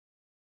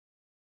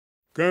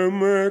Que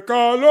me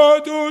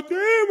calo tutti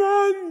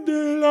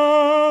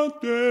mandila,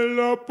 te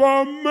la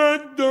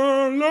pommes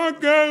dans la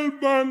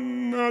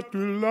galbana,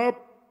 tu la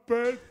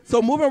pètes.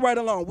 So moving right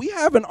along, we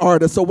have an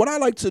artist. So what I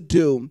like to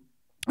do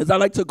is I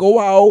like to go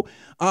out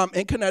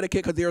in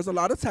Connecticut because there's a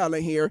lot of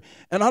talent here,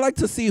 and I like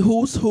to see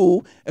who's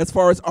who as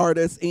far as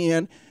artists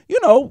and, you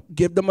know,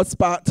 give them a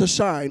spot to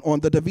shine on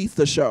the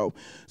DaVista Show.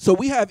 So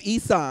we have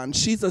Ysanne.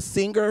 She's a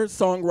singer,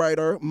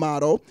 songwriter,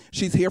 model.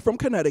 She's here from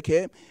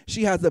Connecticut.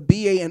 She has a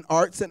BA in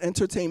Arts and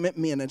Entertainment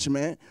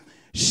Management.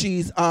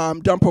 She's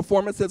done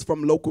performances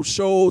from local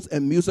shows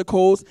and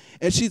musicals,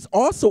 and she's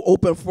also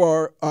open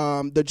for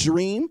The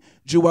Dream,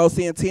 Joel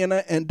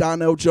Santana, and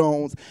Donnell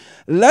Jones.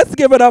 Let's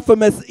give it up for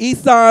Miss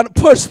Ysanne.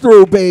 Push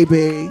through,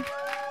 baby.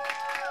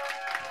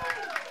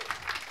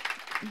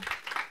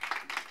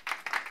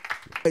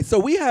 Okay, so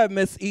we have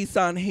Miss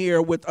Ysanne here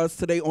with us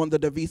today on the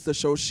DaVista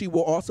Show. She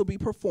will also be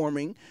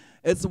performing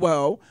as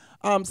well.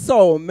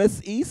 So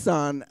Miss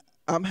Ysanne,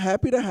 I'm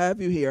happy to have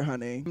you here,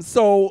 honey.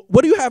 So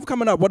what do you have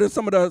coming up? What are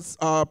some of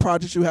the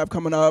projects you have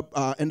coming up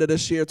into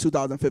this year,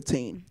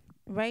 2015?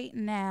 Right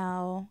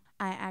now,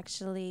 I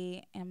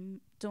actually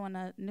am doing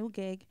a new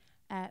gig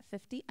at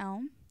 50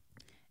 Elm,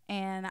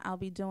 and I'll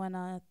be doing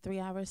a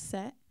 3-hour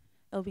set.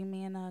 It'll be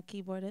me and a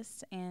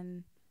keyboardist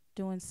and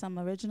doing some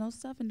original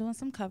stuff and doing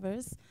some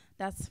covers.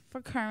 That's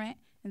for current.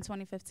 In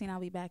 2015, I'll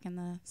be back in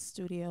the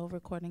studio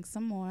recording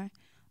some more.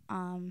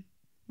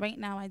 Right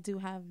now, I do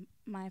have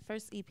my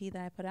first EP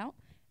that I put out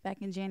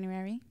back in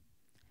January,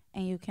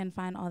 and you can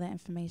find all the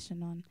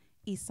information on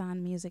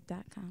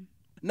ysannemusic.com.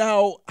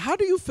 Now, how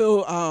do you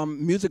feel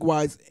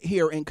music-wise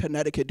here in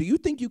Connecticut? Do you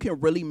think you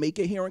can really make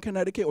it here in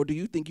Connecticut, or do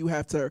you think you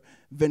have to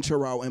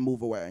venture out and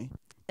move away?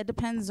 It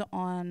depends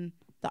on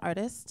the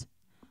artist,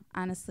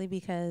 honestly,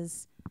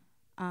 because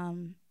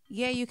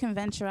yeah, you can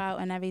venture out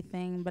and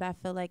everything, but I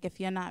feel like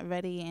if you're not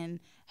ready and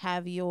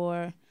have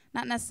your,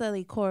 not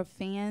necessarily core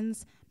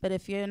fans, but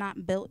if you're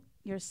not built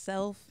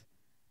yourself,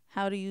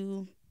 how do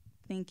you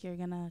think you're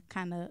going to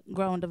kind of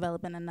grow and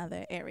develop in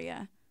another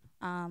area?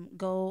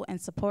 Go and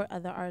support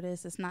other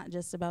artists. It's not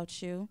just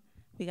about you.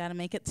 We got to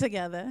make it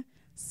together.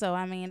 So,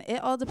 I mean,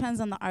 it all depends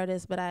on the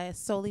artist, but I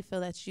solely feel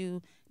that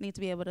you need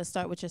to be able to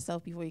start with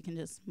yourself before you can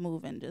just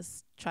move and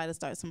just try to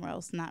start somewhere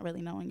else, not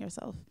really knowing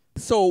yourself.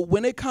 So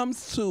when it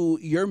comes to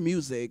your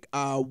music,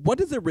 what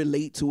does it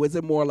relate to? Is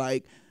it more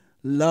like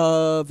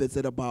love? Is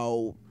it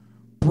about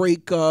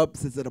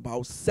breakups? Is it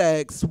about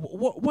sex?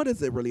 What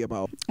is it really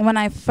about? When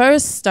I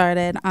first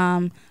started,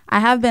 I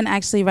have been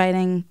actually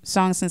writing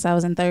songs since I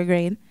was in 3rd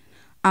grade.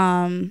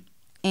 And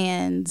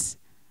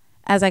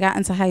as I got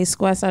into high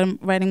school, I started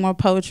writing more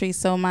poetry,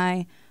 so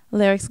my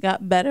lyrics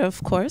got better,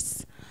 of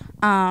course.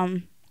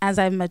 As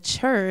I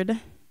matured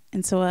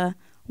into a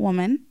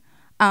woman,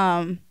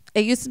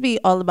 it used to be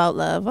all about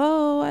love.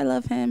 Oh, I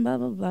love him, blah,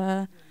 blah,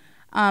 blah.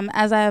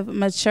 As I've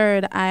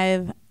matured,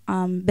 I've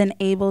been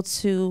able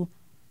to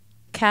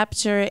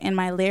capture in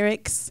my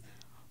lyrics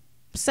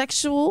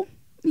sexual,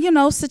 you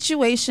know,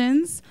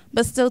 situations,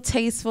 but still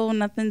tasteful,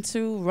 nothing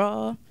too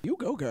raw. You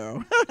go,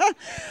 girl.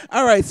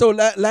 All right, so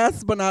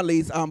last but not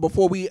least,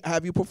 before we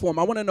have you perform,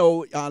 I want to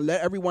know,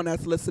 let everyone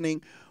that's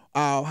listening,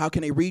 how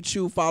can they reach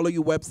you, follow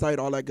your website,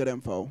 all that good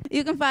info?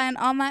 You can find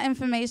all my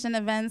information,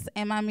 events,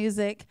 and my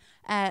music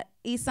at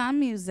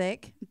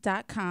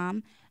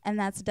ysannemusic.com, and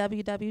that's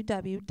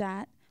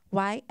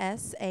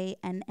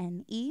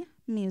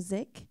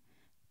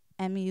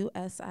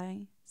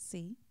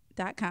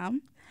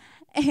www.ysannemusic.com.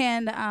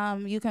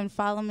 And you can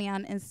follow me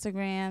on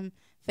Instagram,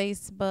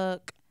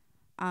 Facebook,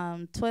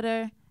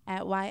 Twitter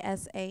at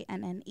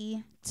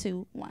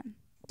YSANNE21.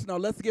 Now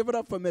let's give it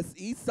up for Miss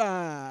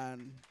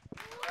Ysanne.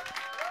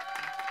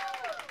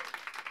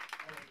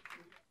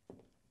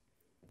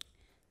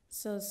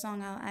 So the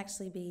song I'll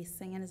actually be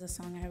singing is a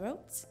song I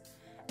wrote,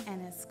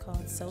 and it's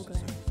called So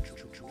Glad.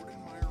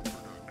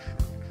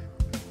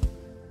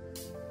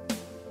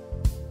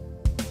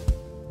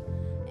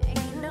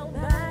 Ain't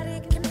nobody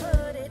can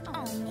put it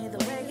on me the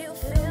way you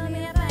feel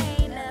me. If I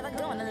ain't never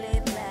gonna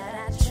live glad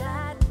I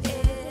tried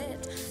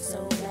it.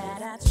 So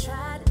glad I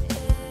tried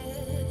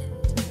it.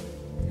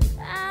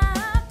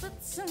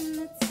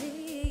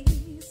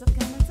 Opportunities have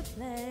come into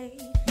play.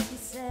 He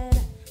said,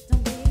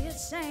 don't be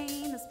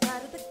ashamed, it's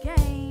part of the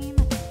game.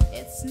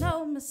 It's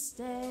no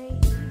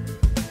mistake.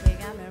 They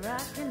got me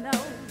rocking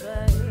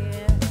over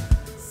here.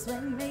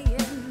 Swing me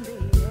in the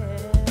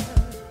air.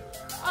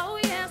 Oh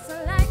yes,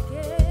 I like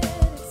it.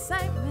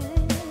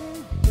 Excitement.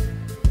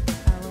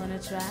 I wanna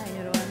try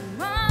it one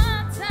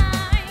more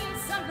time.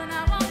 Something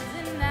I won't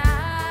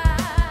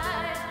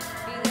deny.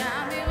 You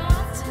got me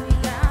wanting, you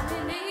got me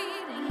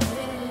needing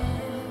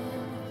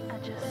it. I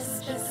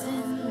just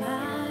in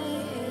my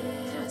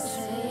ear, just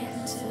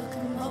saying to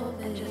come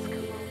over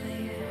here.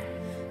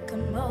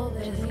 Come over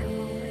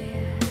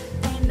here.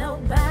 Ain't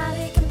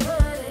nobody can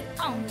put it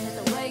on me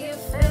the way you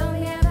feel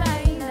me. And I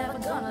ain't never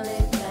gonna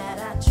live glad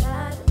I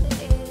tried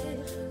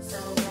it. So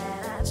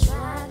glad I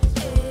tried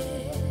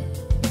it.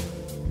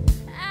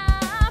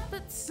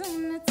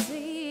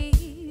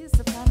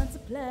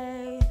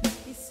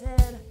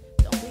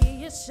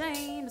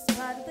 ashamed, it's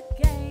part of the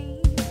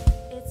game.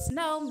 It's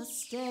no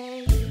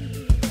mistake.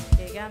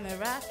 They got me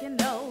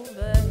rocking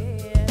over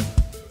here.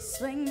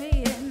 Swing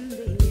me in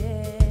the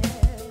air.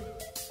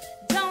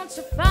 Don't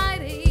you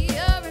fight it,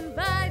 you're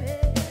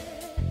invited.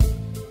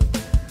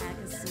 I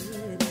can see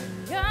it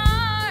in your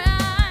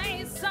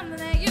eyes, something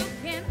that you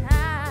can't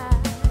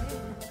hide.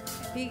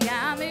 He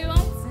got me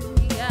wanting,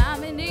 he got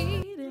me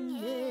needing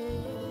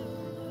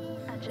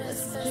it. I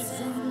just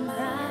listen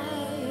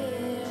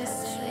right,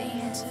 just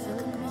saying to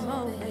come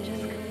over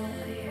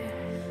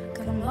here,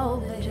 come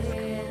over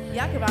here.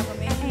 Y'all can rock with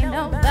me. Ain't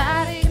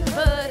nobody can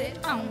put it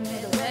on me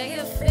the way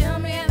you feel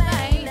me, and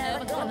I ain't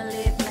never gonna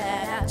live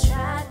glad I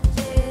tried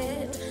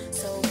it.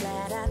 So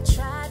glad I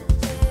tried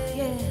it.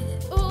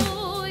 Yeah.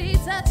 Ooh, he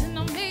touching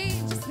on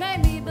me just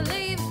made me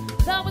believe.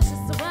 Though it's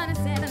just a one and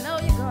saying I know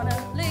you're gonna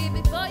leave.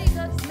 Before you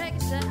go, just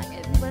making sure I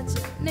give you what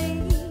you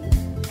need.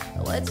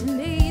 What you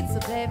need, so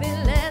baby,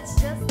 let's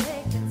just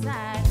take the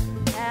time.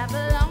 Have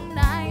a long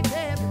night,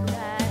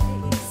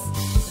 paradise.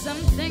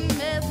 Something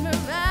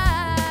mesmerized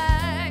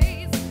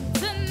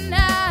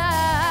tonight.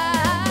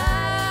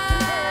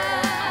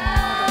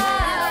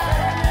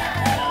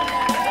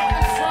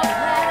 I'm so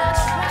glad I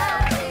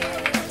tried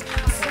it.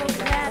 I'm so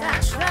glad I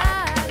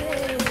tried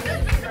it.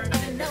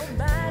 And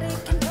nobody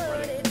can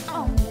put it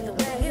on me the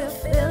way you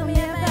feel me,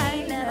 and I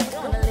ain't never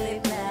gonna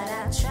live glad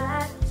I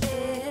tried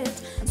it.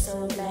 I'm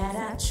so glad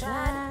I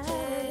tried it.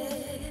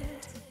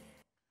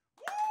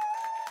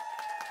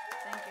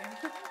 Thank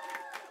you.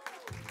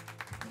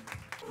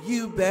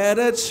 You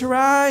better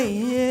try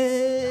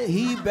it.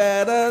 He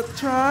better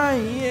try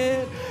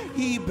it.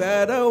 He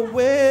better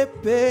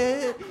whip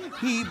it.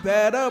 He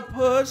better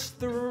push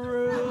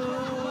through.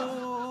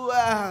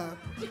 Ah.